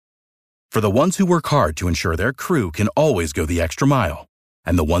For the ones who work hard to ensure their crew can always go the extra mile,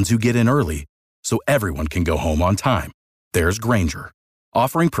 and the ones who get in early so everyone can go home on time, there's Grainger,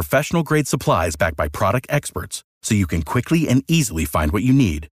 offering professional-grade supplies backed by product experts so you can quickly and easily find what you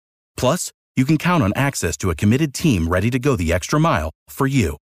need. Plus, you can count on access to a committed team ready to go the extra mile for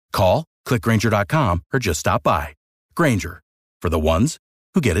you. Call, click Grainger.com, or just stop by. Grainger, for the ones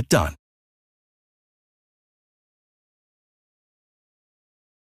who get it done.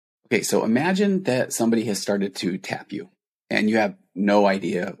 Okay, so imagine that somebody has started to tap you and you have no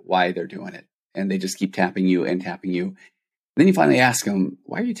idea why they're doing it. And they just keep tapping you and tapping you. Then you finally ask them,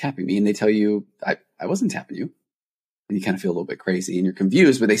 why are you tapping me? And they tell you, I wasn't tapping you. And you kind of feel a little bit crazy and you're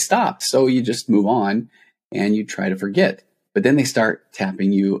confused, but they stopped. So you just move on and you try to forget. But then they start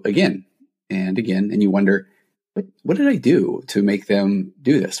tapping you again and again. And you wonder, what did I do to make them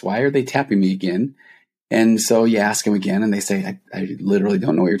do this? Why are they tapping me again? And so you ask them again and they say, I literally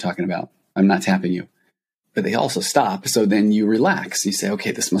don't know what you're talking about. I'm not tapping you. But they also stop. So then you relax. You say,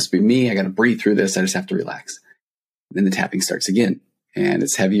 okay, this must be me. I got to breathe through this. I just have to relax. Then the tapping starts again and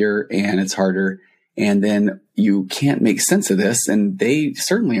it's heavier and it's harder. And then you can't make sense of this. And they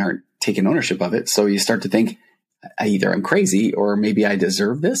certainly aren't taking ownership of it. So you start to think, either I'm crazy or maybe I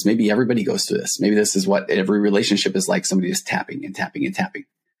deserve this. Maybe everybody goes through this. Maybe this is what every relationship is like. Somebody is tapping and tapping and tapping.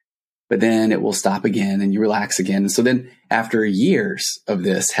 But then it will stop again and you relax again. And so then after years of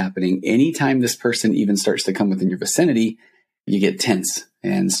this happening, anytime this person even starts to come within your vicinity, you get tense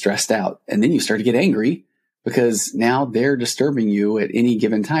and stressed out. And then you start to get angry because now they're disturbing you at any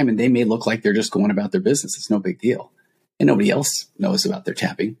given time. And they may look like they're just going about their business. It's no big deal. And nobody else knows about their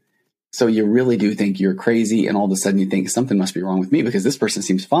tapping. So you really do think you're crazy. And all of a sudden you think something must be wrong with me because this person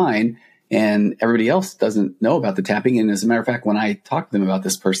seems fine. And everybody else doesn't know about the tapping. And as a matter of fact, when I talk to them about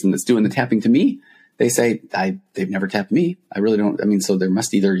this person that's doing the tapping to me, they say, they've never tapped me. I really don't. I mean, so there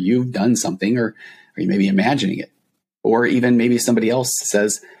must either you've done something or you may be imagining it. Or even maybe somebody else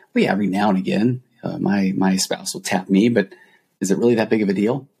says, well, yeah, every now and again, my spouse will tap me, but is it really that big of a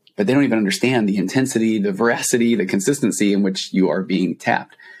deal? But they don't even understand the intensity, the veracity, the consistency in which you are being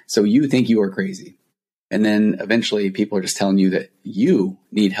tapped. So you think you are crazy. And then eventually people are just telling you that you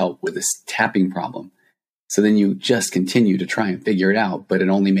need help with this tapping problem. So then you just continue to try and figure it out, but it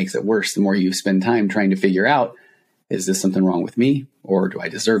only makes it worse the more you spend time trying to figure out, is this something wrong with me or do I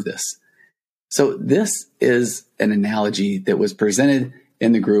deserve this? So this is an analogy that was presented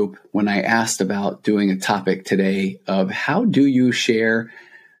in the group when I asked about doing a topic today of how do you share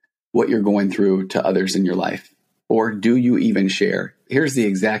what you're going through to others in your life? Or do you even share? Here's the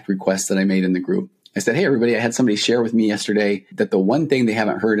exact request that I made in the group. I said, hey, everybody, I had somebody share with me yesterday that the one thing they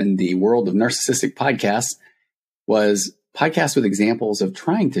haven't heard in the world of narcissistic podcasts was podcasts with examples of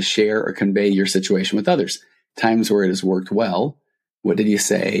trying to share or convey your situation with others. Times where it has worked well. What did you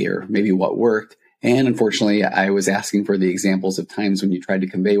say? Or maybe what worked? And unfortunately, I was asking for the examples of times when you tried to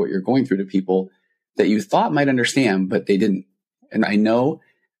convey what you're going through to people that you thought might understand, but they didn't. And I know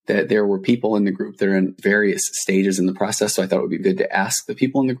that there were people in the group that are in various stages in the process. So I thought it would be good to ask the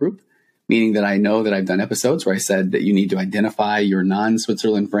people in the group. Meaning that I know that I've done episodes where I said that you need to identify your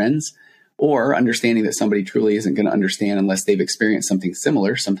non-Switzerland friends, or understanding that somebody truly isn't going to understand unless they've experienced something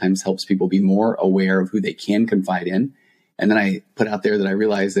similar sometimes helps people be more aware of who they can confide in. And then I put out there that I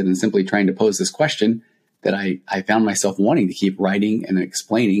realized that in simply trying to pose this question, that I found myself wanting to keep writing and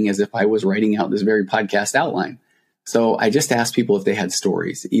explaining as if I was writing out this very podcast outline. So I just asked people if they had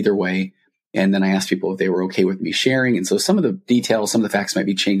stories either way. And then I asked people if they were okay with me sharing. And so some of the details, some of the facts might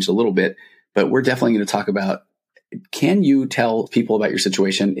be changed a little bit, but we're definitely going to talk about, can you tell people about your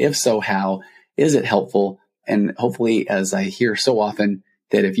situation? If so, how? Is it helpful? And hopefully, as I hear so often,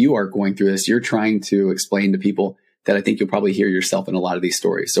 that if you are going through this, you're trying to explain to people that I think you'll probably hear yourself in a lot of these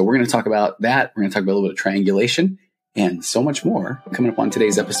stories. So we're going to talk about that. We're going to talk about a little bit of triangulation and so much more coming up on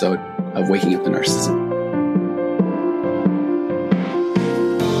today's episode of Waking Up to Narcissism.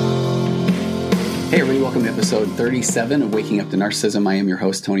 Hey everybody, welcome to episode 37 of Waking Up to Narcissism. I am your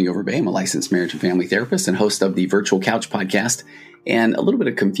host, Tony Overbay. I'm a licensed marriage and family therapist and host of the Virtual Couch podcast. And a little bit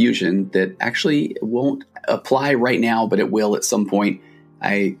of confusion that actually won't apply right now, but it will at some point.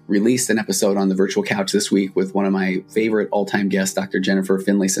 I released an episode on the Virtual Couch this week with one of my favorite all-time guests, Dr. Jennifer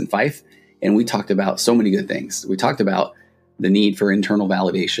Finlayson-Fife. And we talked about so many good things. We talked about the need for internal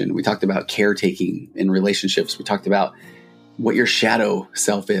validation. We talked about caretaking in relationships. We talked about what your shadow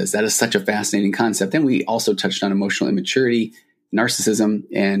self is. That is such a fascinating concept. And we also touched on emotional immaturity, narcissism.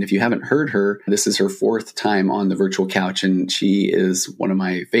 And if you haven't heard her, this is her fourth time on the Virtual Couch. And she is one of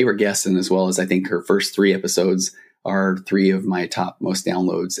my favorite guests. And as well as I think her first 3 episodes are 3 of my top most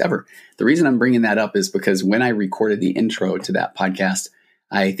downloads ever. The reason I'm bringing that up is because when I recorded the intro to that podcast,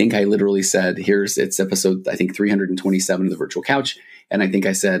 I think I literally said, it's episode, I think 327 of the Virtual Couch. And I think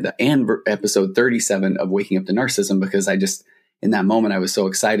I said, episode 37 of Waking Up to Narcissism, because in that moment, I was so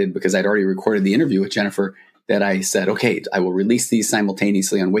excited because I'd already recorded the interview with Jennifer that I said, okay, I will release these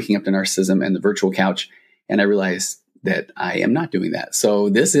simultaneously on Waking Up to Narcissism and the Virtual Couch. And I realized that I am not doing that. So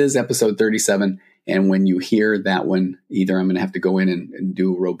this is episode 37. And when you hear that one, either I'm going to have to go in and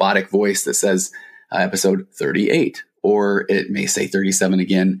do a robotic voice that says episode 38, or it may say 37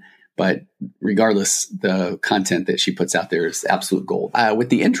 again. But regardless, the content that she puts out there is absolute gold. With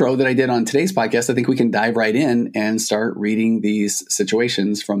the intro that I did on today's podcast, I think we can dive right in and start reading these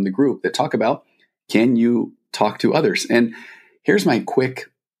situations from the group that talk about, can you talk to others? And here's my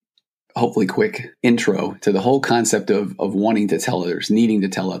hopefully quick intro to the whole concept of wanting to tell others, needing to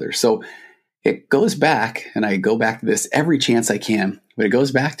tell others. So it goes back, and I go back to this every chance I can, but it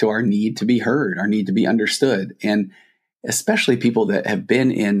goes back to our need to be heard, our need to be understood. And especially people that have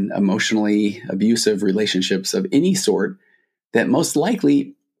been in emotionally abusive relationships of any sort, that most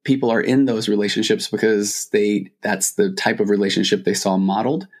likely people are in those relationships because that's the type of relationship they saw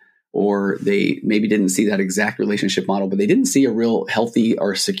modeled, or they maybe didn't see that exact relationship model, but they didn't see a real healthy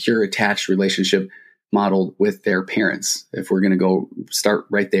or secure attached relationship modeled with their parents. If we're going to go start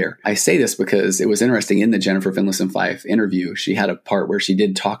right there. I say this because it was interesting in the Jennifer Finlayson Fife interview. She had a part where she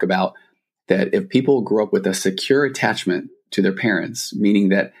did talk about that if people grew up with a secure attachment to their parents, meaning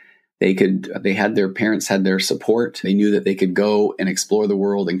that their parents had their support, they knew that they could go and explore the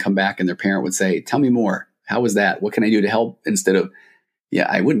world and come back, and their parent would say, tell me more. How was that? What can I do to help? Instead of, yeah,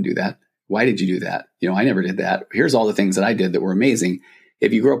 I wouldn't do that. Why did you do that? I never did that. Here's all the things that I did that were amazing.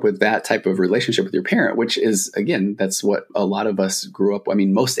 If you grew up with that type of relationship with your parent, which is, again, that's what a lot of us grew up. I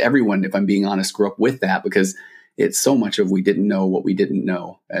mean, most everyone, if I'm being honest, grew up with that, because it's so much of we didn't know what we didn't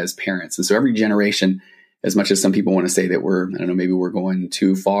know as parents. And so every generation, as much as some people want to say that maybe we're going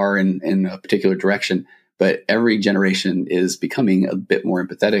too far in a particular direction, but every generation is becoming a bit more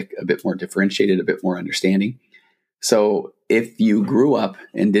empathetic, a bit more differentiated, a bit more understanding. So if you grew up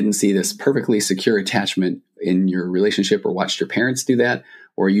and didn't see this perfectly secure attachment in your relationship, or watched your parents do that,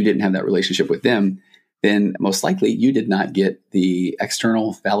 or you didn't have that relationship with them, then most likely you did not get the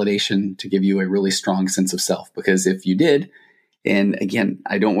external validation to give you a really strong sense of self. Because if you did, and again,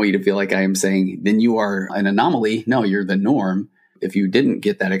 I don't want you to feel like I am saying, then you are an anomaly. No, you're the norm. If you didn't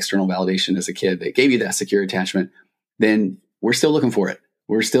get that external validation as a kid that gave you that secure attachment, then we're still looking for it.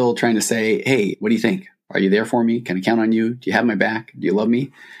 We're still trying to say, hey, what do you think? Are you there for me? Can I count on you? Do you have my back? Do you love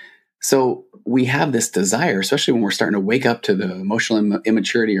me? So we have this desire, especially when we're starting to wake up to the emotional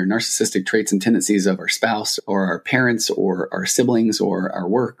immaturity or narcissistic traits and tendencies of our spouse or our parents or our siblings or our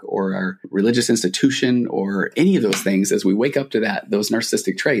work or our religious institution or any of those things. As we wake up to those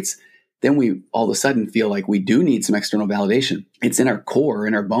narcissistic traits, then we all of a sudden feel like we do need some external validation. It's in our core,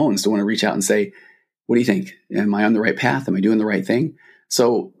 in our bones, to want to reach out and say, what do you think? Am I on the right path? Am I doing the right thing?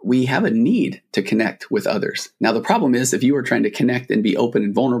 So we have a need to connect with others. Now, the problem is if you are trying to connect and be open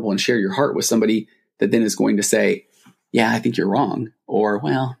and vulnerable and share your heart with somebody that then is going to say, yeah, I think you're wrong, or,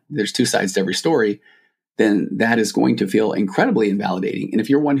 well, there's two sides to every story, then that is going to feel incredibly invalidating. And if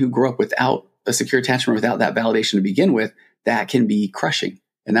you're one who grew up without a secure attachment, without that validation to begin with, that can be crushing.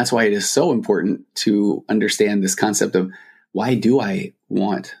 And that's why it is so important to understand this concept of, why do I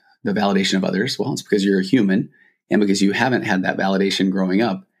want the validation of others? Well, it's because you're a human, and because you haven't had that validation growing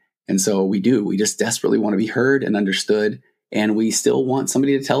up. And so we just desperately want to be heard and understood. And we still want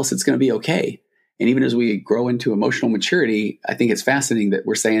somebody to tell us it's going to be okay. And even as we grow into emotional maturity, I think it's fascinating that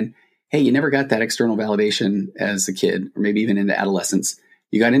we're saying, hey, you never got that external validation as a kid, or maybe even into adolescence.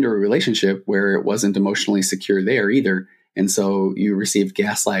 You got into a relationship where it wasn't emotionally secure there either. And so you received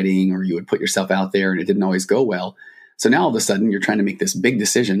gaslighting, or you would put yourself out there and it didn't always go well. So now all of a sudden you're trying to make this big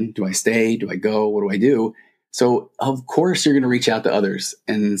decision. Do I stay? Do I go? What do I do? So of course you're going to reach out to others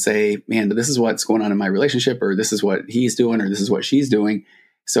and say, man, this is what's going on in my relationship, or this is what he's doing, or this is what she's doing.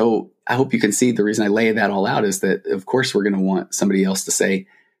 So I hope you can see the reason I lay that all out is that, of course, we're going to want somebody else to say,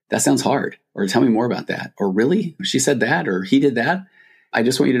 that sounds hard, or tell me more about that, or really, she said that, or he did that. I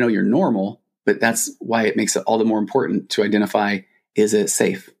just want you to know you're normal, but that's why it makes it all the more important to identify, is it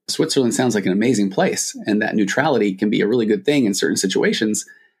safe? Switzerland sounds like an amazing place, and that neutrality can be a really good thing in certain situations.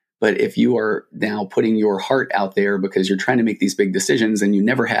 But if you are now putting your heart out there because you're trying to make these big decisions and you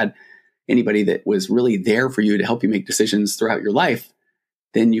never had anybody that was really there for you to help you make decisions throughout your life,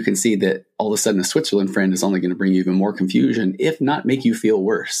 then you can see that all of a sudden a Switzerland friend is only going to bring you even more confusion, if not make you feel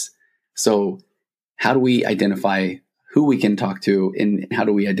worse. So how do we identify who we can talk to, and how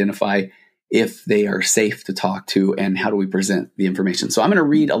do we identify if they are safe to talk to, and how do we present the information? So I'm going to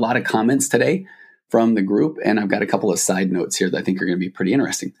read a lot of comments today from the group. And I've got a couple of side notes here that I think are going to be pretty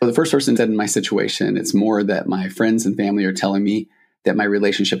interesting. So the first person said, in my situation, it's more that my friends and family are telling me that my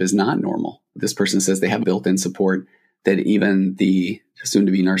relationship is not normal. This person says they have built-in support, that even the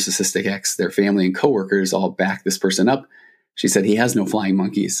soon-to-be narcissistic ex, their family and coworkers all back this person up. She said he has no flying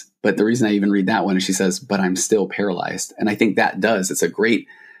monkeys. But the reason I even read that one is she says, but I'm still paralyzed. And I think it's a great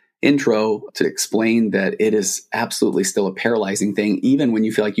intro to explain that it is absolutely still a paralyzing thing, even when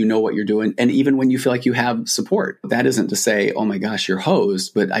you feel like you know what you're doing, and even when you feel like you have support. That isn't to say, oh my gosh, you're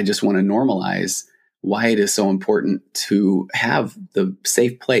hosed, but I just want to normalize why it is so important to have the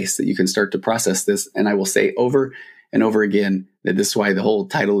safe place that you can start to process this. And I will say over and over again that this is why the whole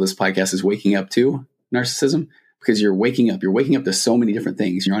title of this podcast is Waking Up to Narcissism, because you're waking up to so many different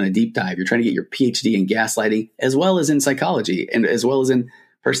things. You're on a deep dive. You're trying to get your PhD in gaslighting, as well as in psychology, and as well as in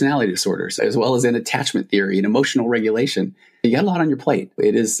personality disorders, as well as in attachment theory and emotional regulation. You got a lot on your plate.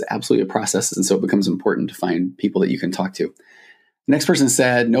 It is absolutely a process. And so it becomes important to find people that you can talk to. The next person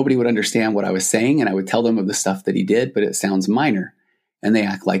said, nobody would understand what I was saying, and I would tell them of the stuff that he did, but it sounds minor. And they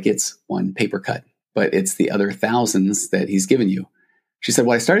act like it's one paper cut, but it's the other thousands that he's given you. She said,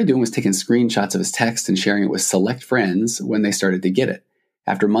 what I started doing was taking screenshots of his text and sharing it with select friends when they started to get it.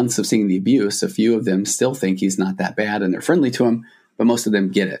 After months of seeing the abuse, a few of them still think he's not that bad and they're friendly to him, but most of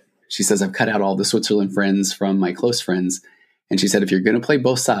them get it. She says, I've cut out all the Switzerland friends from my close friends. And she said, if you're going to play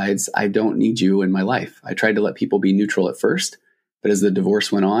both sides, I don't need you in my life. I tried to let people be neutral at first, but as the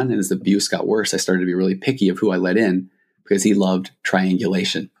divorce went on and as the abuse got worse, I started to be really picky of who I let in because he loved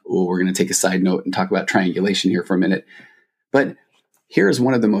triangulation. Oh, we're going to take a side note and talk about triangulation here for a minute. But here is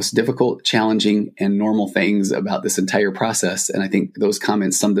one of the most difficult, challenging, and normal things about this entire process. And I think those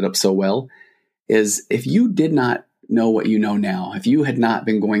comments summed it up so well, is if you did not know what you know now, if you had not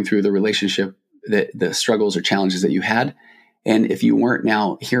been going through the relationship, the struggles or challenges that you had, and if you weren't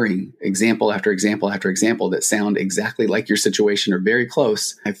now hearing example after example after example that sound exactly like your situation or very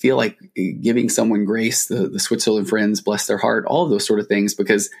close, I feel like giving someone grace, the Switzerland friends, bless their heart, all of those sort of things,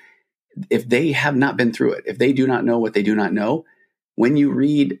 because if they have not been through it, if they do not know what they do not know, when you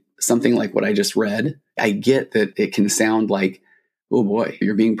read something like what I just read, I get that it can sound like, oh boy,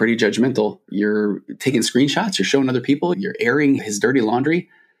 you're being pretty judgmental. You're taking screenshots. You're showing other people. You're airing his dirty laundry.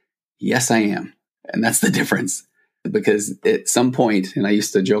 Yes, I am. And that's the difference. Because at some point, and I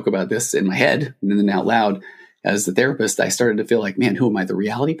used to joke about this in my head and then out loud, as the therapist, I started to feel like, man, who am I, the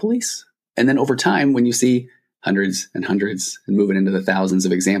reality police? And then over time, when you see hundreds and hundreds and moving into the thousands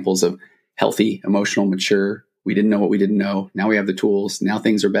of examples of healthy, emotional, mature, we didn't know what we didn't know. Now we have the tools. Now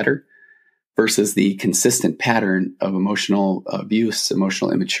things are better. Versus the consistent pattern of emotional abuse,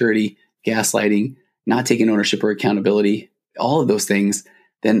 emotional immaturity, gaslighting, not taking ownership or accountability, all of those things,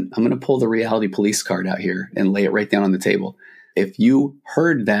 then I'm going to pull the reality police card out here and lay it right down on the table. If you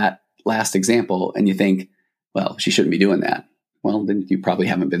heard that last example and you think, well, she shouldn't be doing that, well, then you probably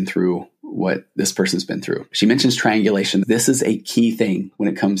haven't been through what this person's been through. She mentions triangulation. This is a key thing when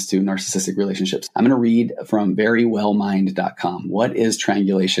it comes to narcissistic relationships. I'm going to read from verywellmind.com. What is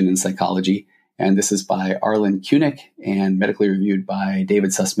triangulation in psychology? And this is by Arlen Kunick and medically reviewed by David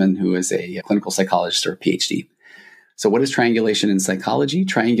Sussman, who is a clinical psychologist or a PhD. So what is triangulation in psychology?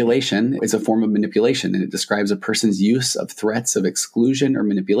 Triangulation is a form of manipulation, and it describes a person's use of threats of exclusion or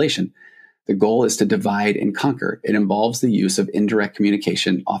manipulation. The goal is to divide and conquer. It involves the use of indirect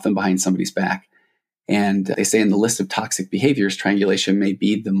communication, often behind somebody's back. And they say in the list of toxic behaviors, triangulation may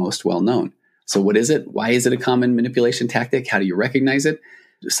be the most well-known. So what is it? Why is it a common manipulation tactic? How do you recognize it?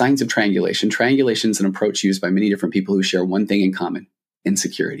 Signs of triangulation. Triangulation is an approach used by many different people who share one thing in common: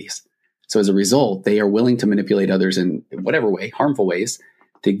 insecurities. So as a result, they are willing to manipulate others in whatever way, harmful ways,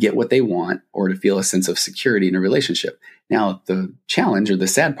 to get what they want or to feel a sense of security in a relationship. Now, the challenge or the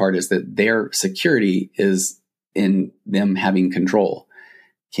sad part is that their security is in them having control.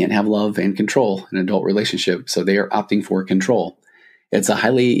 Can't have love and control in an adult relationship, so they are opting for control. It's a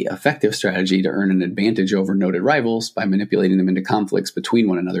highly effective strategy to earn an advantage over noted rivals by manipulating them into conflicts between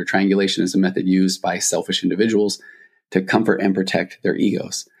one another. Triangulation is a method used by selfish individuals to comfort and protect their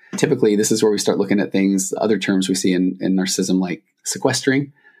egos. Typically, this is where we start looking at things, other terms we see in narcissism, like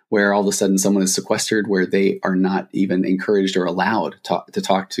sequestering, where all of a sudden someone is sequestered, where they are not even encouraged or allowed to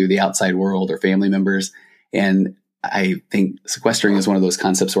talk to the outside world or family members. And I think sequestering is one of those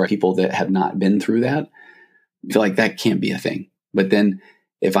concepts where people that have not been through that feel like that can't be a thing. But then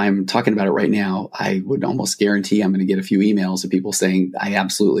if I'm talking about it right now, I would almost guarantee I'm going to get a few emails of people saying, I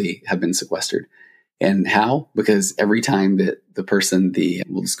absolutely have been sequestered. And how? Because every time that the person,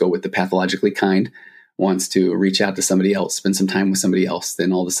 we'll just go with the pathologically kind, wants to reach out to somebody else, spend some time with somebody else,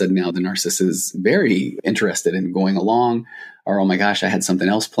 then all of a sudden now the narcissist is very interested in going along. Or, oh my gosh, I had something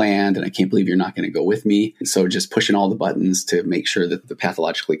else planned and I can't believe you're not going to go with me. And so just pushing all the buttons to make sure that the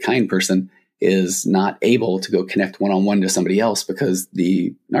pathologically kind person is not able to go connect one-on-one to somebody else because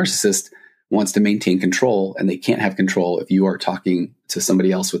the narcissist wants to maintain control, and they can't have control if you are talking to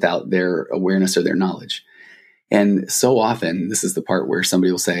somebody else without their awareness or their knowledge. And so often, this is the part where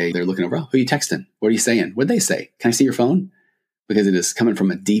somebody will say, they're looking over, oh, who are you texting? What are you saying? What'd they say? Can I see your phone? Because it is coming from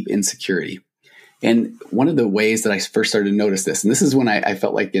a deep insecurity. And one of the ways that I first started to notice this, and this is when I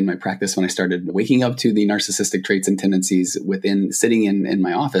felt like in my practice, when I started waking up to the narcissistic traits and tendencies within sitting in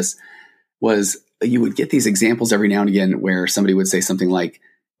my office, was you would get these examples every now and again where somebody would say something like,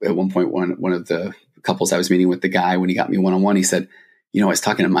 at one point, one of the couples I was meeting with, the guy, when he got me one-on-one, he said, I was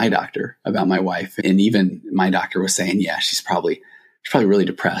talking to my doctor about my wife. And even my doctor was saying, yeah, she's probably really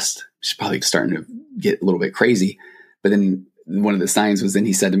depressed. She's probably starting to get a little bit crazy. But then one of the signs was, then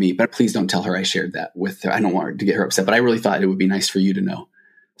he said to me, but please don't tell her I shared that with her. I don't want her to get her upset, but I really thought it would be nice for you to know.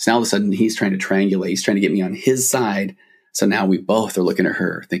 So now all of a sudden he's trying to triangulate. He's trying to get me on his side. So now we both are looking at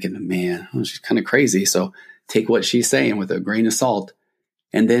her thinking, man, she's kind of crazy. So take what she's saying with a grain of salt.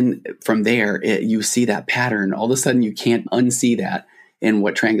 And then from there, you see that pattern. All of a sudden you can't unsee that. And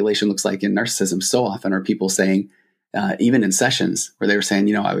what triangulation looks like in narcissism so often are people saying, even in sessions where they were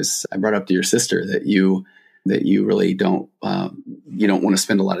saying, I brought up to your sister that you really don't want to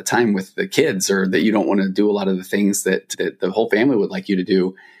spend a lot of time with the kids, or that you don't want to do a lot of the things that the whole family would like you to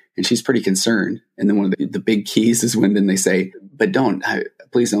do. And she's pretty concerned. And then one of the big keys is when then they say, but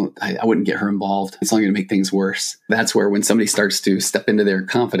please don't, I wouldn't get her involved. It's only going to make things worse. That's where when somebody starts to step into their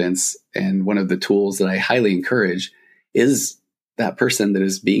confidence, and one of the tools that I highly encourage is that person that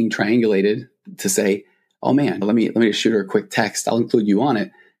is being triangulated to say, oh man, let me just shoot her a quick text. I'll include you on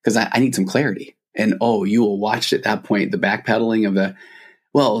it because I need some clarity. And you will watch at that point the backpedaling of the,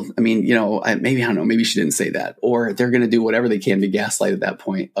 well, I mean, maybe, I don't know, maybe she didn't say that. Or they're going to do whatever they can to gaslight at that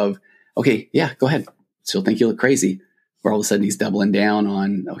point of, okay, yeah, go ahead. She'll think you look crazy. Or all of a sudden he's doubling down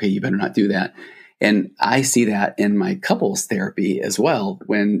on, okay, you better not do that. And I see that in my couples therapy as well,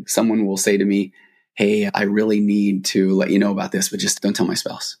 when someone will say to me, hey, I really need to let you know about this, but just don't tell my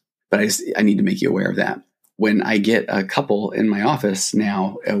spouse. But I need to make you aware of that. When I get a couple in my office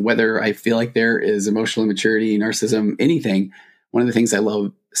now, whether I feel like there is emotional immaturity, narcissism, anything, one of the things I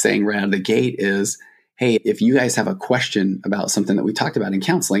love saying right out of the gate is, hey, if you guys have a question about something that we talked about in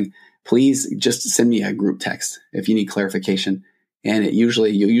counseling, please just send me a group text if you need clarification. And you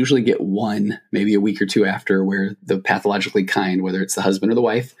usually get one, maybe a week or two after, where the pathologically kind, whether it's the husband or the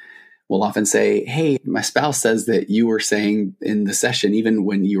wife, will often say, hey, my spouse says that you were saying in the session, even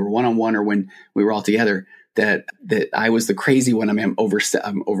when you were one-on-one or when we were all together, that I was the crazy one. I mean, I'm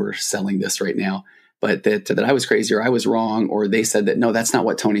overselling this right now, but that I was crazy, or I was wrong, or they said that, no, that's not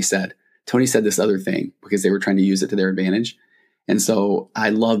what Tony said. Tony said this other thing, because they were trying to use it to their advantage. And so I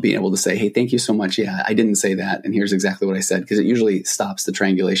love being able to say, hey, thank you so much. Yeah, I didn't say that. And here's exactly what I said, because it usually stops the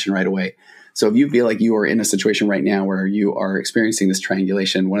triangulation right away. So if you feel like you are in a situation right now where you are experiencing this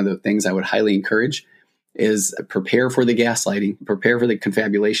triangulation, one of the things I would highly encourage is prepare for the gaslighting, prepare for the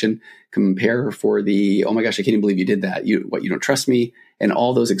confabulation, prepare for the, oh my gosh, I can't even believe you did that. You don't trust me, and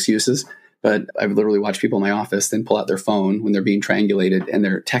all those excuses. But I've literally watched people in my office then pull out their phone when they're being triangulated and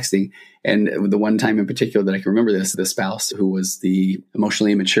they're texting. And the one time in particular that I can remember this, the spouse who was the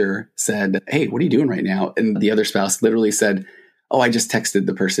emotionally immature said, hey, what are you doing right now? And the other spouse literally said, oh, I just texted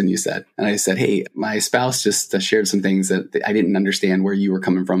the person you said. And I said, hey, my spouse just shared some things that I didn't understand where you were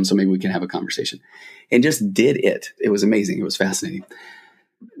coming from. So maybe we can have a conversation. And just did it. It was amazing. It was fascinating.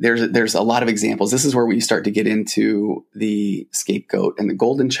 There's a lot of examples. This is where we start to get into the scapegoat and the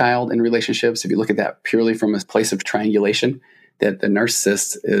golden child in relationships. If you look at that purely from a place of triangulation, that the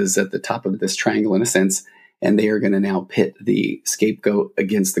narcissist is at the top of this triangle in a sense, and they are going to now pit the scapegoat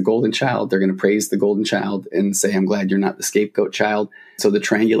against the golden child. They're going to praise the golden child and say, I'm glad you're not the scapegoat child. So the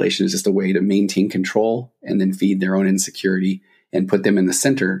triangulation is just a way to maintain control and then feed their own insecurity and put them in the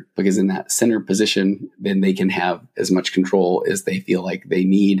center, because in that center position, then they can have as much control as they feel like they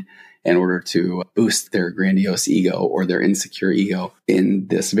need in order to boost their grandiose ego or their insecure ego. In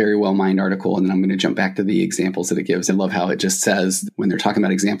this very well-mined article, and then I'm going to jump back to the examples that it gives. I love how it just says, when they're talking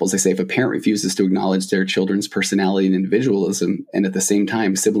about examples, they say if a parent refuses to acknowledge their children's personality and individualism, and at the same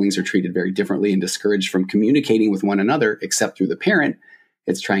time, siblings are treated very differently and discouraged from communicating with one another except through the parent,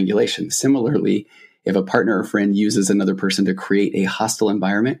 it's triangulation. Similarly, if a partner or friend uses another person to create a hostile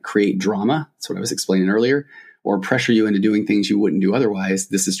environment, create drama, that's what I was explaining earlier, or pressure you into doing things you wouldn't do otherwise,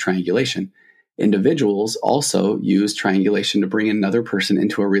 this is triangulation. Individuals also use triangulation to bring another person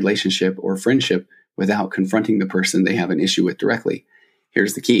into a relationship or friendship without confronting the person they have an issue with directly.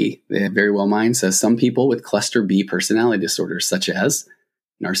 Here's the key. The Very Well Mind says some people with cluster B personality disorders, such as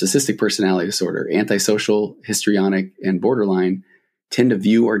narcissistic personality disorder, antisocial, histrionic, and borderline, tend to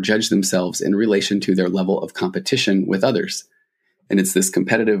view or judge themselves in relation to their level of competition with others. And it's this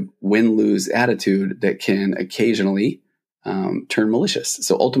competitive win-lose attitude that can occasionally turn malicious.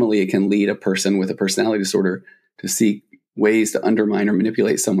 So ultimately, it can lead a person with a personality disorder to seek ways to undermine or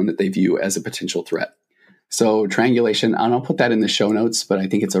manipulate someone that they view as a potential threat. So triangulation, and I'll put that in the show notes, but I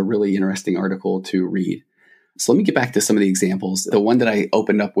think it's a really interesting article to read. So let me get back to some of the examples. The one that I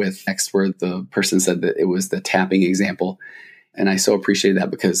opened up with next, where the person said that it was the tapping example. And I so appreciated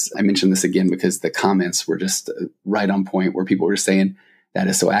that because I mentioned this again because the comments were just right on point, where people were saying, that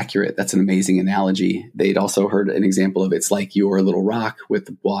is so accurate. That's an amazing analogy. They'd also heard an example of it's like you're a little rock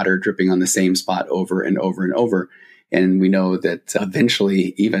with water dripping on the same spot over and over and over. And we know that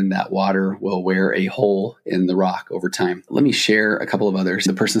eventually even that water will wear a hole in the rock over time. Let me share a couple of others.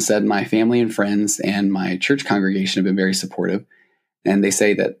 The person said, my family and friends and my church congregation have been very supportive. And they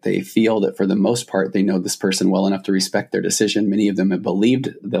say that they feel that for the most part, they know this person well enough to respect their decision. Many of them have believed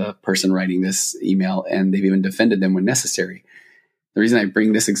the person writing this email, and they've even defended them when necessary. The reason I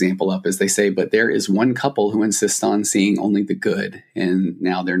bring this example up is they say, but there is one couple who insists on seeing only the good in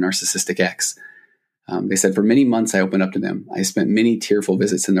now their narcissistic ex. They said, for many months, I opened up to them. I spent many tearful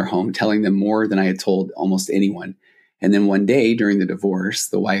visits in their home, telling them more than I had told almost anyone. And then one day during the divorce,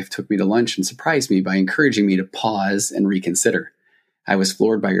 the wife took me to lunch and surprised me by encouraging me to pause and reconsider. I was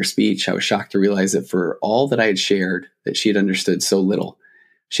floored by her speech. I was shocked to realize that for all that I had shared, that she had understood so little.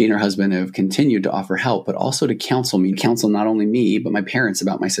 She and her husband have continued to offer help, but also to counsel not only me, but my parents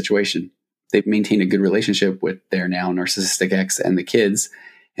about my situation. They've maintained a good relationship with their now narcissistic ex and the kids,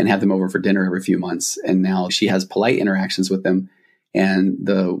 and have them over for dinner every few months. And now she has polite interactions with them. And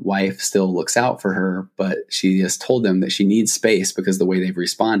the wife still looks out for her, but she has told them that she needs space because of the way they've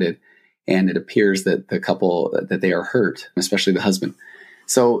responded. And it appears that the couple, that they are hurt, especially the husband.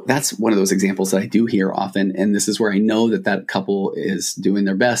 So that's one of those examples that I do hear often. And this is where I know that that couple is doing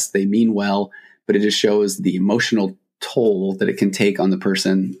their best. They mean well, but it just shows the emotional toll that it can take on the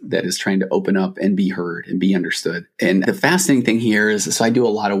person that is trying to open up and be heard and be understood. And the fascinating thing here is, so I do a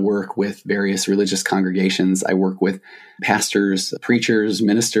lot of work with various religious congregations. I work with pastors, preachers,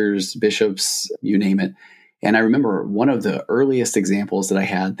 ministers, bishops, you name it. And I remember one of the earliest examples that I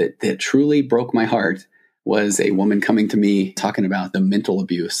had that truly broke my heart was a woman coming to me talking about the mental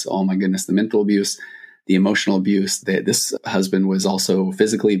abuse. Oh my goodness, the mental abuse, the emotional abuse that this husband was also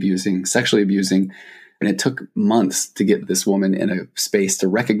physically abusing, sexually abusing. And it took months to get this woman in a space to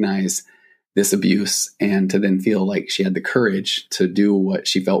recognize this abuse and to then feel like she had the courage to do what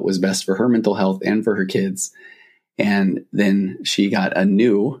she felt was best for her mental health and for her kids. And then she got a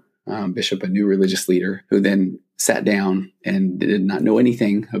new bishop, a new religious leader, who then sat down and did not know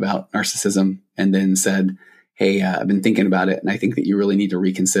anything about narcissism and then said, hey, I've been thinking about it, and I think that you really need to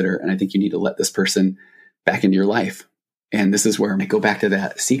reconsider, and I think you need to let this person back into your life. And this is where I go back to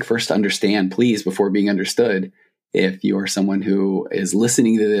that. Seek first to understand, please, before being understood. If you are someone who is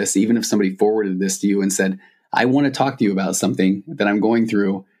listening to this, even if somebody forwarded this to you and said, I want to talk to you about something that I'm going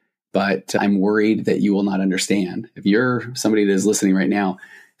through, but I'm worried that you will not understand. If you're somebody that is listening right now,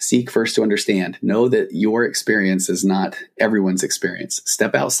 seek first to understand. Know that your experience is not everyone's experience.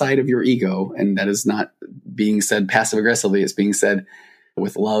 Step outside of your ego. And that is not being said passive aggressively. It's being said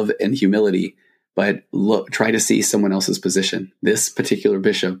with love and humility. But look, try to see someone else's position. This particular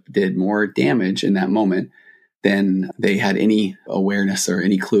bishop did more damage in that moment than they had any awareness or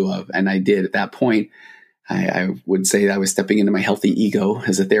any clue of. And I did at that point. I would say that I was stepping into my healthy ego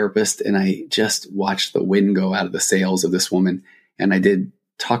as a therapist, and I just watched the wind go out of the sails of this woman. And I did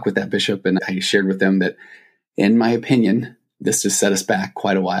talk with that bishop, and I shared with them that, in my opinion, this just set us back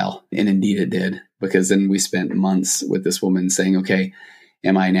quite a while. And indeed it did, because then we spent months with this woman saying, okay,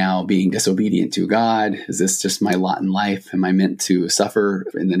 am I now being disobedient to God? Is this just my lot in life? Am I meant to suffer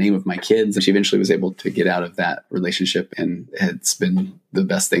in the name of my kids? And she eventually was able to get out of that relationship, and it's been the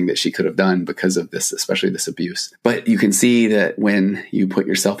best thing that she could have done because of this, especially this abuse. But you can see that when you put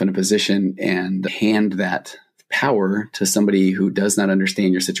yourself in a position and hand that power to somebody who does not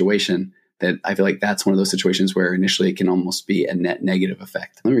understand your situation, that I feel like that's one of those situations where initially it can almost be a net negative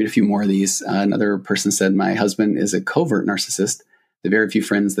effect. Let me read a few more of these. Another person said, my husband is a covert narcissist. The very few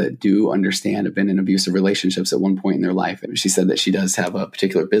friends that do understand have been in abusive relationships at one point in their life. And she said that she does have a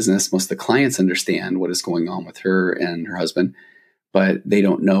particular business. Most of the clients understand what is going on with her and her husband, but they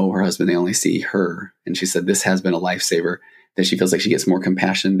don't know her husband. They only see her. And she said this has been a lifesaver, that she feels like she gets more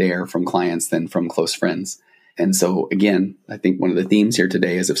compassion there from clients than from close friends. And so again, I think one of the themes here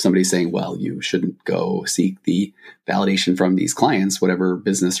today is if somebody's saying, well, you shouldn't go seek the validation from these clients, whatever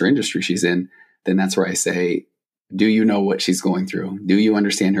business or industry she's in, then that's where I say, do you know what she's going through? Do you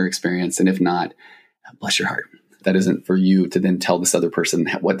understand her experience? And if not, bless your heart. That isn't for you to then tell this other person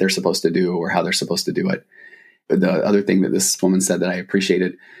what they're supposed to do or how they're supposed to do it. The other thing that this woman said that I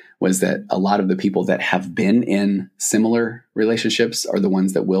appreciated was that a lot of the people that have been in similar relationships are the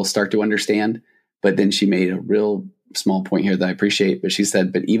ones that will start to understand. But then she made a real small point here that I appreciate. But she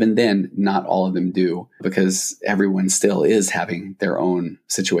said, but even then, not all of them do, because everyone still is having their own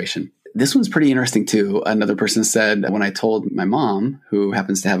situation. This one's pretty interesting too. Another person said, when I told my mom, who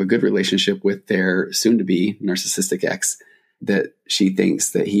happens to have a good relationship with their soon-to-be narcissistic ex, that she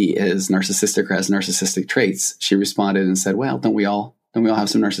thinks that he is narcissistic or has narcissistic traits, she responded and said, well, don't we all have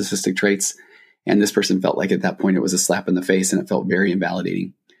some narcissistic traits? And this person felt like at that point it was a slap in the face and it felt very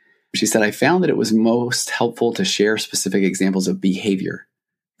invalidating. She said, I found that it was most helpful to share specific examples of behavior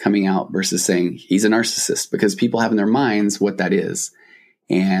coming out versus saying he's a narcissist, because people have in their minds what that is.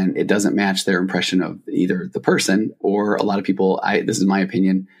 And it doesn't match their impression of either the person or a lot of people, this is my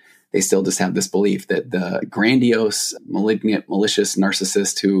opinion, they still just have this belief that the grandiose, malignant, malicious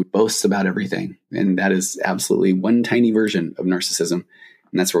narcissist who boasts about everything. And that is absolutely one tiny version of narcissism.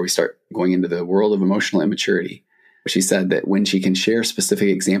 And that's where we start going into the world of emotional immaturity. She said that when she can share specific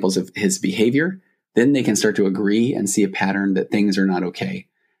examples of his behavior, then they can start to agree and see a pattern that things are not okay.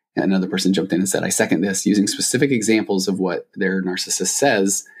 And another person jumped in and said, I second this, using specific examples of what their narcissist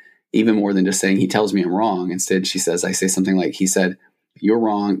says, even more than just saying, he tells me I'm wrong. Instead, she says, I say something like, he said, you're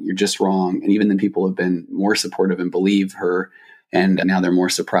wrong, you're just wrong. And even then people have been more supportive and believe her. And now they're more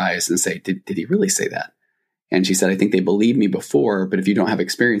surprised and say, did he really say that? And she said, I think they believed me before, but if you don't have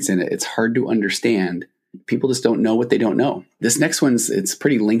experience in it, it's hard to understand. People just don't know what they don't know. This next it's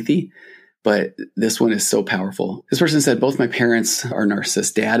pretty lengthy, but this one is so powerful. This person said, both my parents are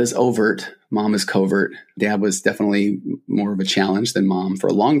narcissists. Dad is overt. Mom is covert. Dad was definitely more of a challenge than mom. For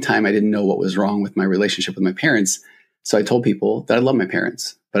a long time, I didn't know what was wrong with my relationship with my parents. So I told people that I love my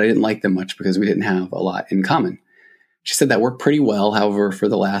parents, but I didn't like them much because we didn't have a lot in common. She said that worked pretty well. However, for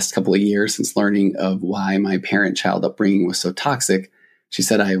the last couple of years, since learning of why my parent-child upbringing was so toxic, she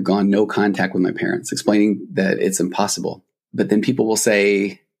said, I have gone no contact with my parents, explaining that it's impossible. But then people will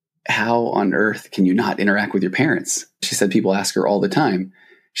say, how on earth can you not interact with your parents? She said people ask her all the time.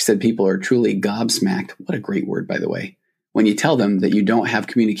 She said people are truly gobsmacked. What a great word, by the way. When you tell them that you don't have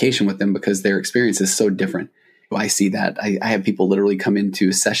communication with them because their experience is so different. I see that. I have people literally come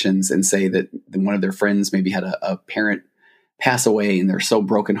into sessions and say that one of their friends maybe had a parent pass away and they're so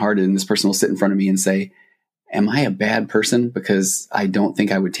brokenhearted. And this person will sit in front of me and say, am I a bad person because I don't think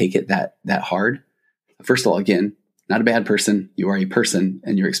I would take it that hard? First of all, again, not a bad person. You are a person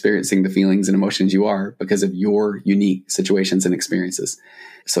and you're experiencing the feelings and emotions you are because of your unique situations and experiences.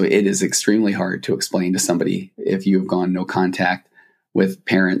 So it is extremely hard to explain to somebody if you have gone no contact with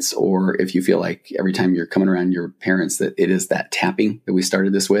parents, or if you feel like every time you're coming around your parents that it is that tapping that we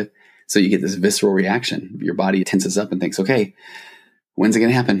started this with. So you get this visceral reaction. Your body tenses up and thinks, okay, when's it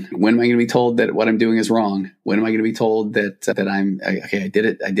going to happen? When am I going to be told that what I'm doing is wrong? When am I going to be told that I did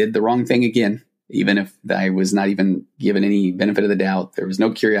it? I did the wrong thing again, even if I was not even given any benefit of the doubt. There was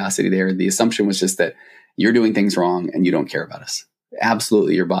no curiosity there. The assumption was just that you're doing things wrong and you don't care about us.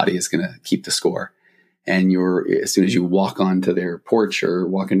 Absolutely, your body is going to keep the score. And as soon as you walk onto their porch or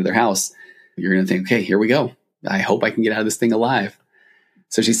walk into their house, you're going to think, okay, here we go. I hope I can get out of this thing alive.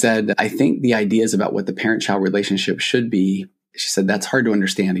 So she said, I think the ideas about what the parent-child relationship should be, she said, that's hard to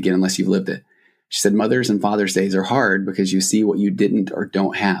understand, again, unless you've lived it. She said, Mother's and Father's Days are hard because you see what you didn't or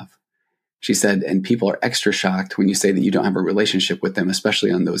don't have. She said, and people are extra shocked when you say that you don't have a relationship with them,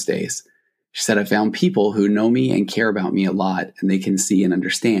 especially on those days. She said, I found people who know me and care about me a lot, and they can see and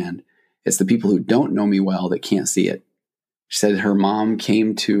understand. It's the people who don't know me well that can't see it. She said her mom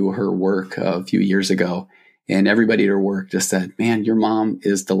came to her work a few years ago, and everybody at her work just said, man, your mom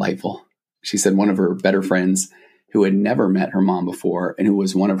is delightful. She said one of her better friends who had never met her mom before and who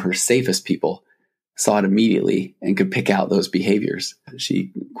was one of her safest people saw it immediately and could pick out those behaviors.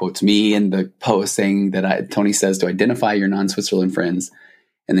 She quotes me in the post saying that Tony says to identify your non-Switzerland friends.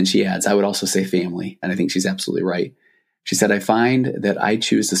 And then she adds, I would also say family. And I think she's absolutely right. She said, I find that I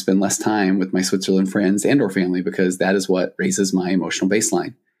choose to spend less time with my Switzerland friends and or family because that is what raises my emotional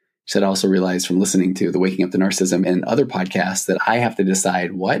baseline. She said, I also realized from listening to the Waking Up to Narcissism and other podcasts that I have to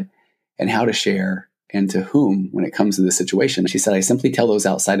decide what and how to share and to whom when it comes to this situation. She said, I simply tell those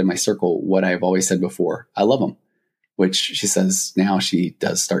outside of my circle what I've always said before. I love them, which she says now she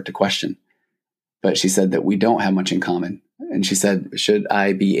does start to question. But she said that we don't have much in common. And she said, should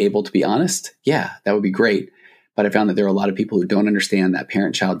I be able to be honest? Yeah, that would be great. But I found that there are a lot of people who don't understand that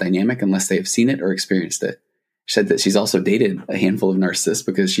parent-child dynamic unless they have seen it or experienced it. She said that she's also dated a handful of narcissists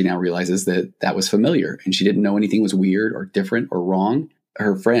because she now realizes that that was familiar and she didn't know anything was weird or different or wrong.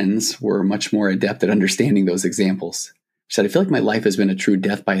 Her friends were much more adept at understanding those examples. She said, I feel like my life has been a true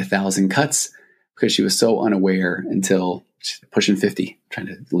death by 1,000 cuts because she was so unaware until pushing 50, trying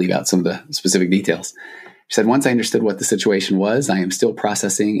to leave out some of the specific details. She said, once I understood what the situation was, I am still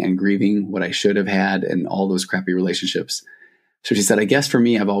processing and grieving what I should have had in all those crappy relationships. So she said, I guess for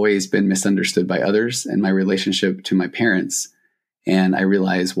me, I've always been misunderstood by others and my relationship to my parents. And I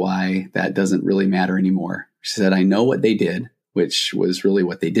realize why that doesn't really matter anymore. She said, I know what they did, which was really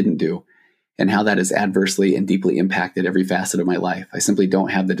what they didn't do, and how that has adversely and deeply impacted every facet of my life. I simply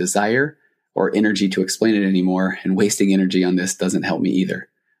don't have the desire or energy to explain it anymore. And wasting energy on this doesn't help me either.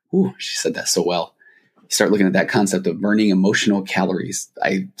 Ooh, she said that so well. Start looking at that concept of burning emotional calories.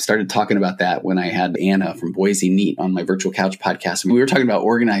 I started talking about that when I had Anna from Boise Neat on my Virtual Couch podcast. We were talking about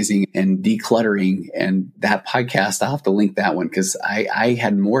organizing and decluttering, and that podcast, I'll have to link that one because I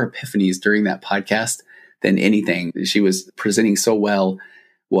had more epiphanies during that podcast than anything. She was presenting so well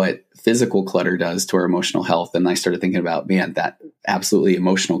what physical clutter does to our emotional health. And I started thinking about, man, that absolutely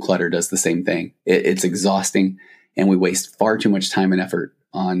emotional clutter does the same thing. It's exhausting and we waste far too much time and effort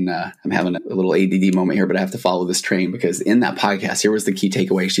on, I'm having a little ADD moment here, but I have to follow this train because in that podcast, here was the key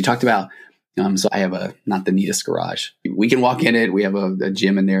takeaway. She talked about, so I have not the neatest garage. We can walk in it. We have a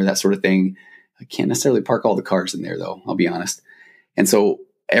gym in there, that sort of thing. I can't necessarily park all the cars in there though, I'll be honest. And so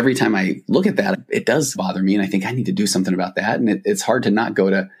every time I look at that, it does bother me. And I think I need to do something about that. And it's hard to not go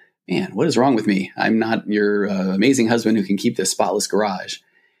to, man, what is wrong with me? I'm not your amazing husband who can keep this spotless garage.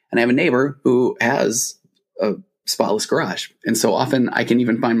 And I have a neighbor who has a spotless garage. And so often I can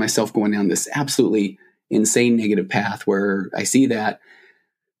even find myself going down this absolutely insane negative path where I see that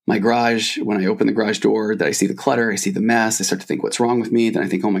my garage, when I open the garage door, that I see the clutter, I see the mess, I start to think what's wrong with me. Then I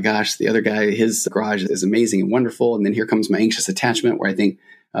think, oh my gosh, the other guy, his garage is amazing and wonderful. And then here comes my anxious attachment where I think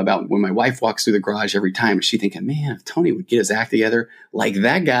about when my wife walks through the garage every time, is she thinking, man, if Tony would get his act together like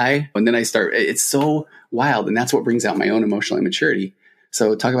that guy. And then I start, it's so wild. And that's what brings out my own emotional immaturity.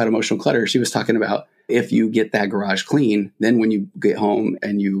 So talk about emotional clutter. She was talking about if you get that garage clean, then when you get home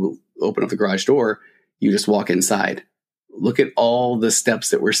and you open up the garage door, you just walk inside. Look at all the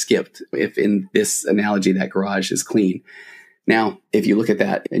steps that were skipped if in this analogy that garage is clean. Now, if you look at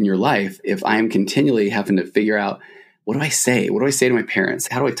that in your life, if I'm continually having to figure out, what do I say? What do I say to my parents?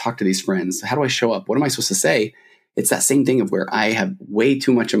 How do I talk to these friends? How do I show up? What am I supposed to say? It's that same thing of where I have way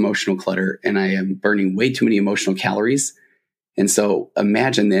too much emotional clutter and I am burning way too many emotional calories. And so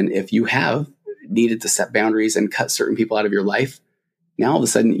imagine then if you have needed to set boundaries and cut certain people out of your life, now all of a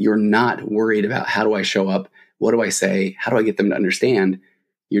sudden you're not worried about how do I show up? What do I say? How do I get them to understand?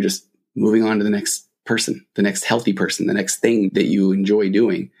 You're just moving on to the next person, the next healthy person, the next thing that you enjoy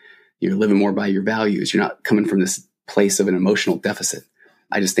doing. You're living more by your values. You're not coming from this place of an emotional deficit.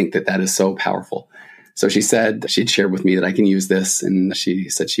 I just think that that is so powerful. So she said she'd shared with me that I can use this. And she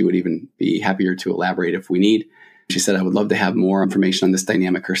said she would even be happier to elaborate if we need. She said, I would love to have more information on this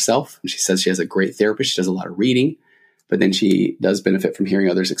dynamic herself. And she says she has a great therapist. She does a lot of reading, but then she does benefit from hearing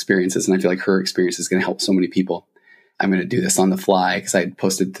others' experiences. And I feel like her experience is going to help so many people. I'm going to do this on the fly because I had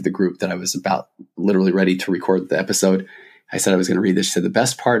posted to the group that I was about literally ready to record the episode. I said I was going to read this. She said the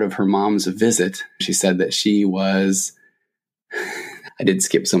best part of her mom's visit, she said that she was, I did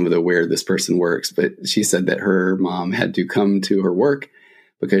skip some of the where this person works, but she said that her mom had to come to her work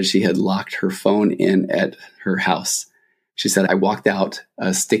because she had locked her phone in at her house. She said, I walked out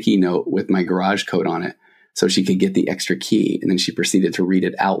a sticky note with my garage code on it so she could get the extra key. And then she proceeded to read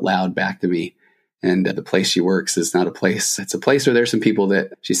it out loud back to me. And the place she works is not a place. It's a place where there's some people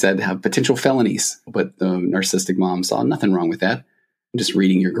that she said have potential felonies, but the narcissistic mom saw nothing wrong with that. Just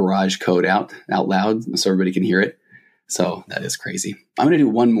reading your garage code out loud so everybody can hear it. So that is crazy. I'm going to do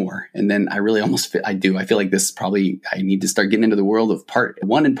one more. And then I really I feel like this probably, I need to start getting into the world of part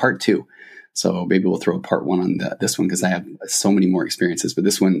 1 and part 2. So maybe we'll throw part 1 on this one because I have so many more experiences, but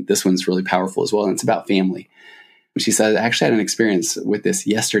this one's really powerful as well. And it's about family. She said, I actually had an experience with this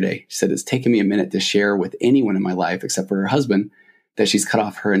yesterday. She said, it's taken me a minute to share with anyone in my life except for her husband that she's cut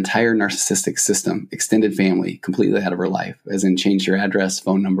off her entire narcissistic system, extended family, completely out of her life, as in changed her address,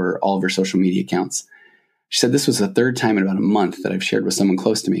 phone number, all of her social media accounts. She said, this was the 3rd time in about a month that I've shared with someone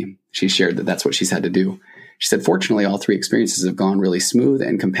close to me. She shared that that's what she's had to do. She said, fortunately, all 3 experiences have gone really smooth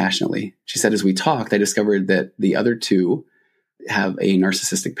and compassionately. She said, as we talked, I discovered that the other 2 have a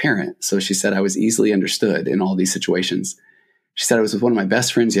narcissistic parent. So she said, I was easily understood in all these situations. She said, I was with one of my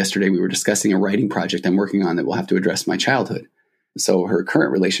best friends yesterday. We were discussing a writing project I'm working on that will have to address my childhood. So her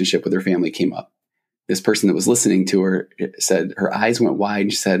current relationship with her family came up. this person that was listening to her said her eyes went wide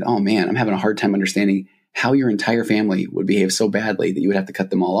and she said, "Oh man, I'm having a hard time understanding how your entire family would behave so badly that you would have to cut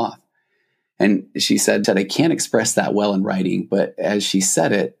them all off." And she said, "I can't express that well in writing, but as she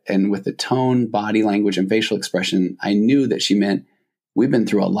said it, and with the tone, body language, and facial expression, I knew that she meant, we've been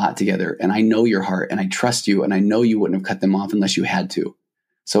through a lot together, and I know your heart, and I trust you, and I know you wouldn't have cut them off unless you had to."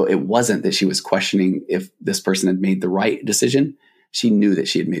 So it wasn't that she was questioning if this person had made the right decision. She knew that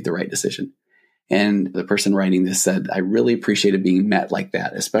she had made the right decision. And the person writing this said, "I really appreciated being met like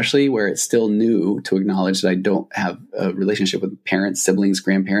that, especially where it's still new to acknowledge that I don't have a relationship with parents, siblings,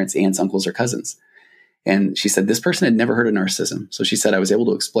 grandparents, aunts, uncles, or cousins." And she said this person had never heard of narcissism. So she said I was able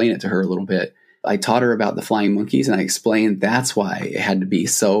to explain it to her a little bit. I taught her about the flying monkeys, and I explained that's why it had to be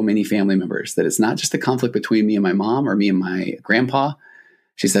so many family members, that it's not just a conflict between me and my mom or me and my grandpa.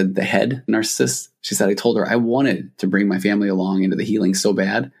 She said the head narcissist. She said, I told her I wanted to bring my family along into the healing so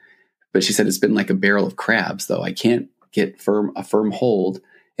bad. But she said, it's been like a barrel of crabs, though. I can't get a firm hold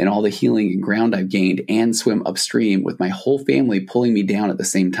in all the healing and ground I've gained and swim upstream with my whole family pulling me down at the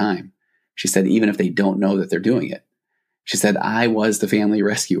same time. She said, even if they don't know that they're doing it. She said, I was the family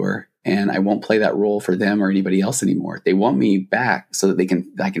rescuer, and I won't play that role for them or anybody else anymore. They want me back so that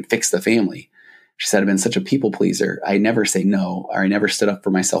I can fix the family. She said, I've been such a people pleaser. I never say no, or I never stood up for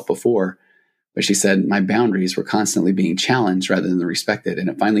myself before. But she said, my boundaries were constantly being challenged rather than respected. And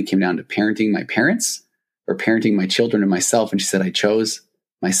it finally came down to parenting my parents or parenting my children and myself. And she said, I chose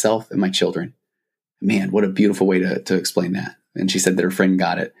myself and my children. Man, what a beautiful way to explain that. And she said that her friend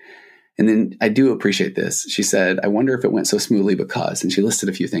got it. And then I do appreciate this. She said, I wonder if it went so smoothly because, and she listed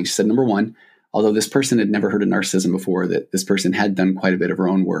a few things. She said, number one, although this person had never heard of narcissism before, that this person had done quite a bit of her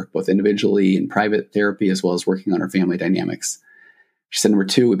own work, both individually and private therapy, as well as working on her family dynamics. She said, number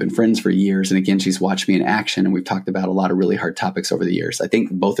two, we've been friends for years. And again, she's watched me in action, and we've talked about a lot of really hard topics over the years. I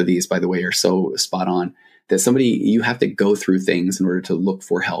think both of these, by the way, are so spot on that you have to go through things in order to look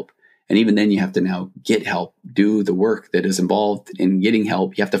for help. And even then you have to now get help, do the work that is involved in getting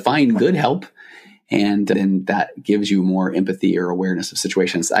help. You have to find good help. And then that gives you more empathy or awareness of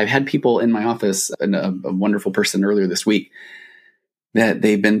situations. I've had people in my office, a wonderful person earlier this week, that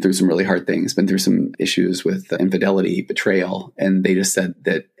they've been through some really hard things, been through some issues with infidelity, betrayal. And they just said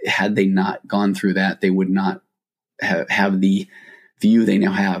that had they not gone through that, they would not have the view they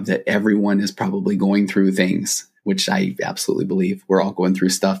now have that everyone is probably going through things, which I absolutely believe. We're all going through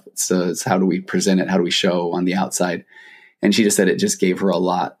stuff. So it's how do we present it? How do we show on the outside? And she just said it just gave her a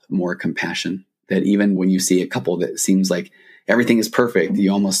lot more compassion, that even when you see a couple that seems like everything is perfect,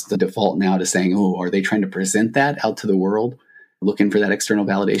 you almost default now to saying, oh, are they trying to present that out to the world? Looking for that external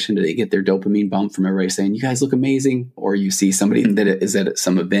validation? Do they get their dopamine bump from everybody saying, you guys look amazing? Or you see somebody that is at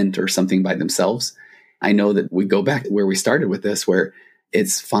some event or something by themselves. I know that we go back where we started with this, where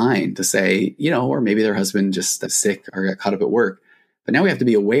it's fine to say, or maybe their husband just is sick or got caught up at work. But now we have to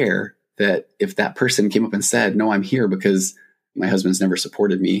be aware that if that person came up and said, no, I'm here because my husband's never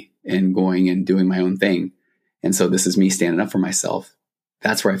supported me in going and doing my own thing, and so this is me standing up for myself.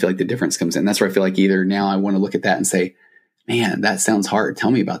 That's where I feel like the difference comes in. That's where I feel like either now I want to look at that and say, man, that sounds hard. Tell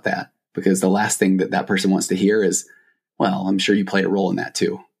me about that. Because the last thing that person wants to hear is, well, I'm sure you played a role in that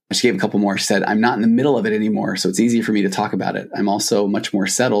too. She gave a couple more. She said, I'm not in the middle of it anymore, so it's easier for me to talk about it. I'm also much more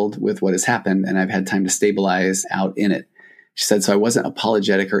settled with what has happened, and I've had time to stabilize out in it. She said, so I wasn't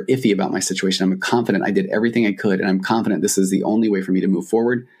apologetic or iffy about my situation. I'm confident I did everything I could, and I'm confident this is the only way for me to move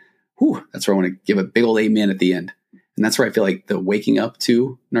forward. Whew, that's where I want to give a big old amen at the end. And that's where I feel like the waking up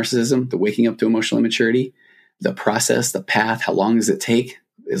to narcissism, the waking up to emotional immaturity, the process, the path, how long does it take?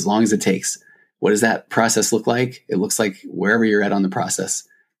 As long as it takes. What does that process look like? It looks like wherever you're at on the process.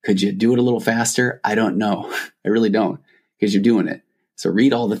 Could you do it a little faster? I don't know. I really don't, because you're doing it. So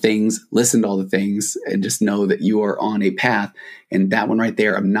read all the things, listen to all the things, and just know that you are on a path. And that one right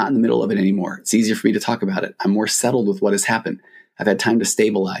there, I'm not in the middle of it anymore. It's easier for me to talk about it. I'm more settled with what has happened. I've had time to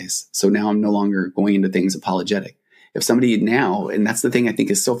stabilize. So now I'm no longer going into things apologetic. If somebody now, and that's the thing I think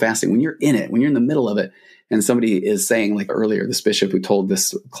is so fascinating, when you're in it, when you're in the middle of it, and somebody is saying, like earlier, this bishop who told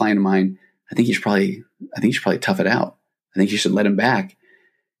this client of mine, I think you should probably tough it out. I think you should let him back.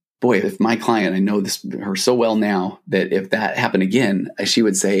 Boy, if my client, I know her so well now that if that happened again, she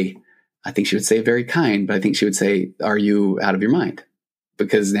would say, I think she would say very kind, but I think she would say, are you out of your mind?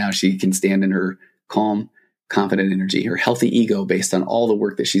 Because now she can stand in her calm, confident energy, her healthy ego based on all the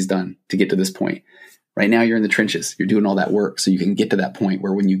work that she's done to get to this point. Right now you're in the trenches. You're doing all that work so you can get to that point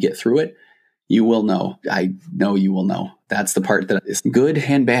where when you get through it, you will know. I know you will know. That's the part that is good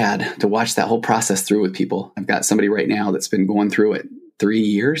and bad to watch that whole process through with people. I've got somebody right now that's been going through it 3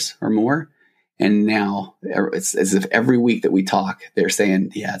 years or more. And now it's as if every week that we talk, they're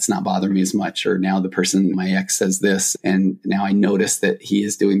saying, yeah, it's not bothering me as much. Or now the person, my ex, says this. And now I notice that he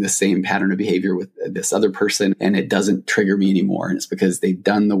is doing the same pattern of behavior with this other person. And it doesn't trigger me anymore. And it's because they've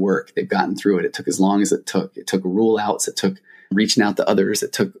done the work. They've gotten through it. It took as long as it took. It took rule outs. It took reaching out to others.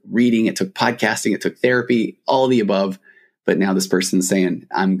 It took reading. It took podcasting. It took therapy, all the above. But now this person's saying,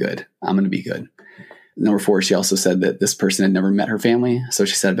 I'm good. I'm going to be good. Number 4, she also said that this person had never met her family. So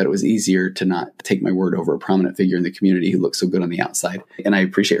she said, but it was easier to not take my word over a prominent figure in the community who looks so good on the outside. And I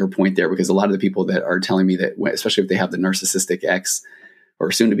appreciate her point there, because a lot of the people that are telling me that, especially if they have the narcissistic ex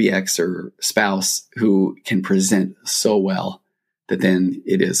or soon to be ex or spouse who can present so well, that then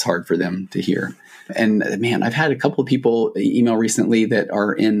it is hard for them to hear. And man, I've had a couple of people email recently that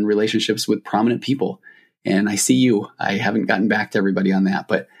are in relationships with prominent people. And I see you. I haven't gotten back to everybody on that,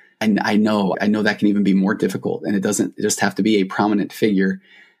 but I know that can even be more difficult. And it doesn't just have to be a prominent figure,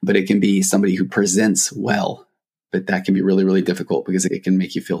 but it can be somebody who presents well. But that can be really, really difficult because it can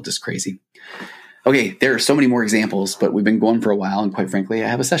make you feel just crazy. Okay, there are so many more examples, but we've been going for a while. And quite frankly, I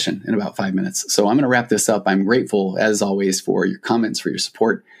have a session in about 5 minutes. So I'm going to wrap this up. I'm grateful, as always, for your comments, for your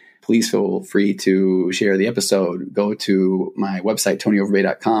support. Please feel free to share the episode. Go to my website,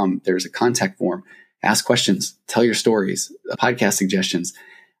 tonyoverbay.com. There's a contact form. Ask questions. Tell your stories. Podcast suggestions.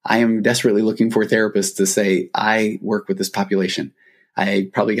 I am desperately looking for therapists to say, I work with this population.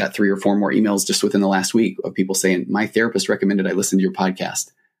 I probably got 3 or 4 more emails just within the last week of people saying, my therapist recommended I listen to your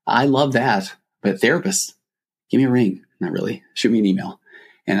podcast. I love that. But therapists, give me a ring. Not really. Shoot me an email.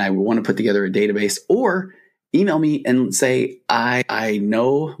 And I want to put together a database, or email me and say, I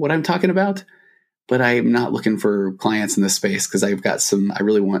know what I'm talking about, but I'm not looking for clients in this space because I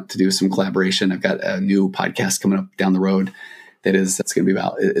really want to do some collaboration. I've got a new podcast coming up down the road. It's going to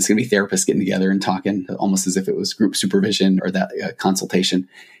be therapists getting together and talking almost as if it was group supervision or that consultation.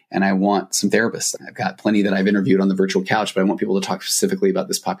 And I want some therapists. I've got plenty that I've interviewed on the virtual couch, but I want people to talk specifically about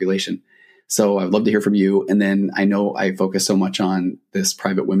this population. So I'd love to hear from you. And then I know I focus so much on this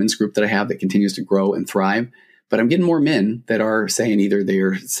private women's group that I have that continues to grow and thrive, but I'm getting more men that are saying, either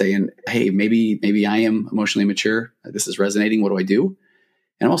they're saying, hey, maybe I am emotionally immature. This is resonating. What do I do?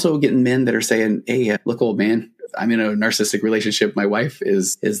 And I'm also getting men that are saying, hey, look, old man, I'm in a narcissistic relationship. My wife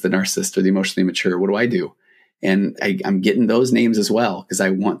is the narcissist or the emotionally immature. What do I do? And I'm getting those names as well, because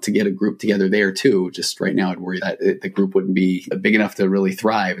I want to get a group together there too. Just right now, I'd worry that the group wouldn't be big enough to really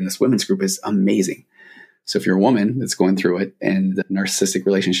thrive. And this women's group is amazing. So if you're a woman that's going through it, and the narcissistic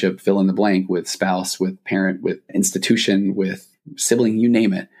relationship, fill in the blank, with spouse, with parent, with institution, with sibling, you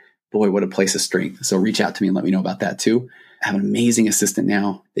name it, boy, what a place of strength. So reach out to me and let me know about that too. I have an amazing assistant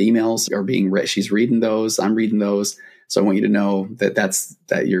now. The emails are being read. She's reading those. I'm reading those. So I want you to know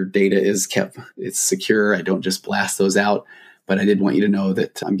that your data is kept. It's secure. I don't just blast those out, but I did want you to know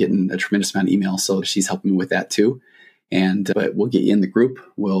that I'm getting a tremendous amount of emails. So she's helping me with that too. But we'll get you in the group.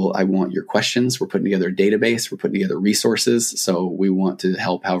 I want your questions. We're putting together a database. We're putting together resources. So we want to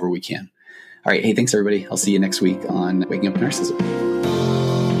help however we can. All right. Hey, thanks everybody. I'll see you next week on Waking Up to Narcissism.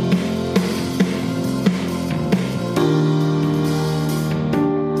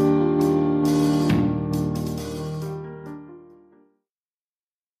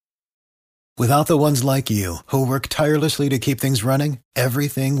 Without the ones like you, who work tirelessly to keep things running,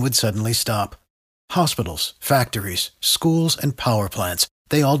 everything would suddenly stop. Hospitals, factories, schools, and power plants,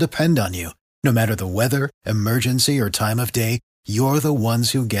 they all depend on you. No matter the weather, emergency, or time of day, you're the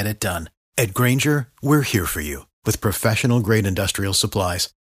ones who get it done. At Grainger, we're here for you with professional-grade industrial supplies.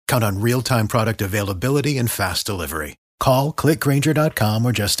 Count on real-time product availability and fast delivery. Call, click Grainger.com,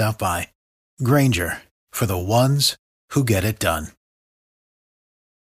 or just stop by. Grainger, for the ones who get it done.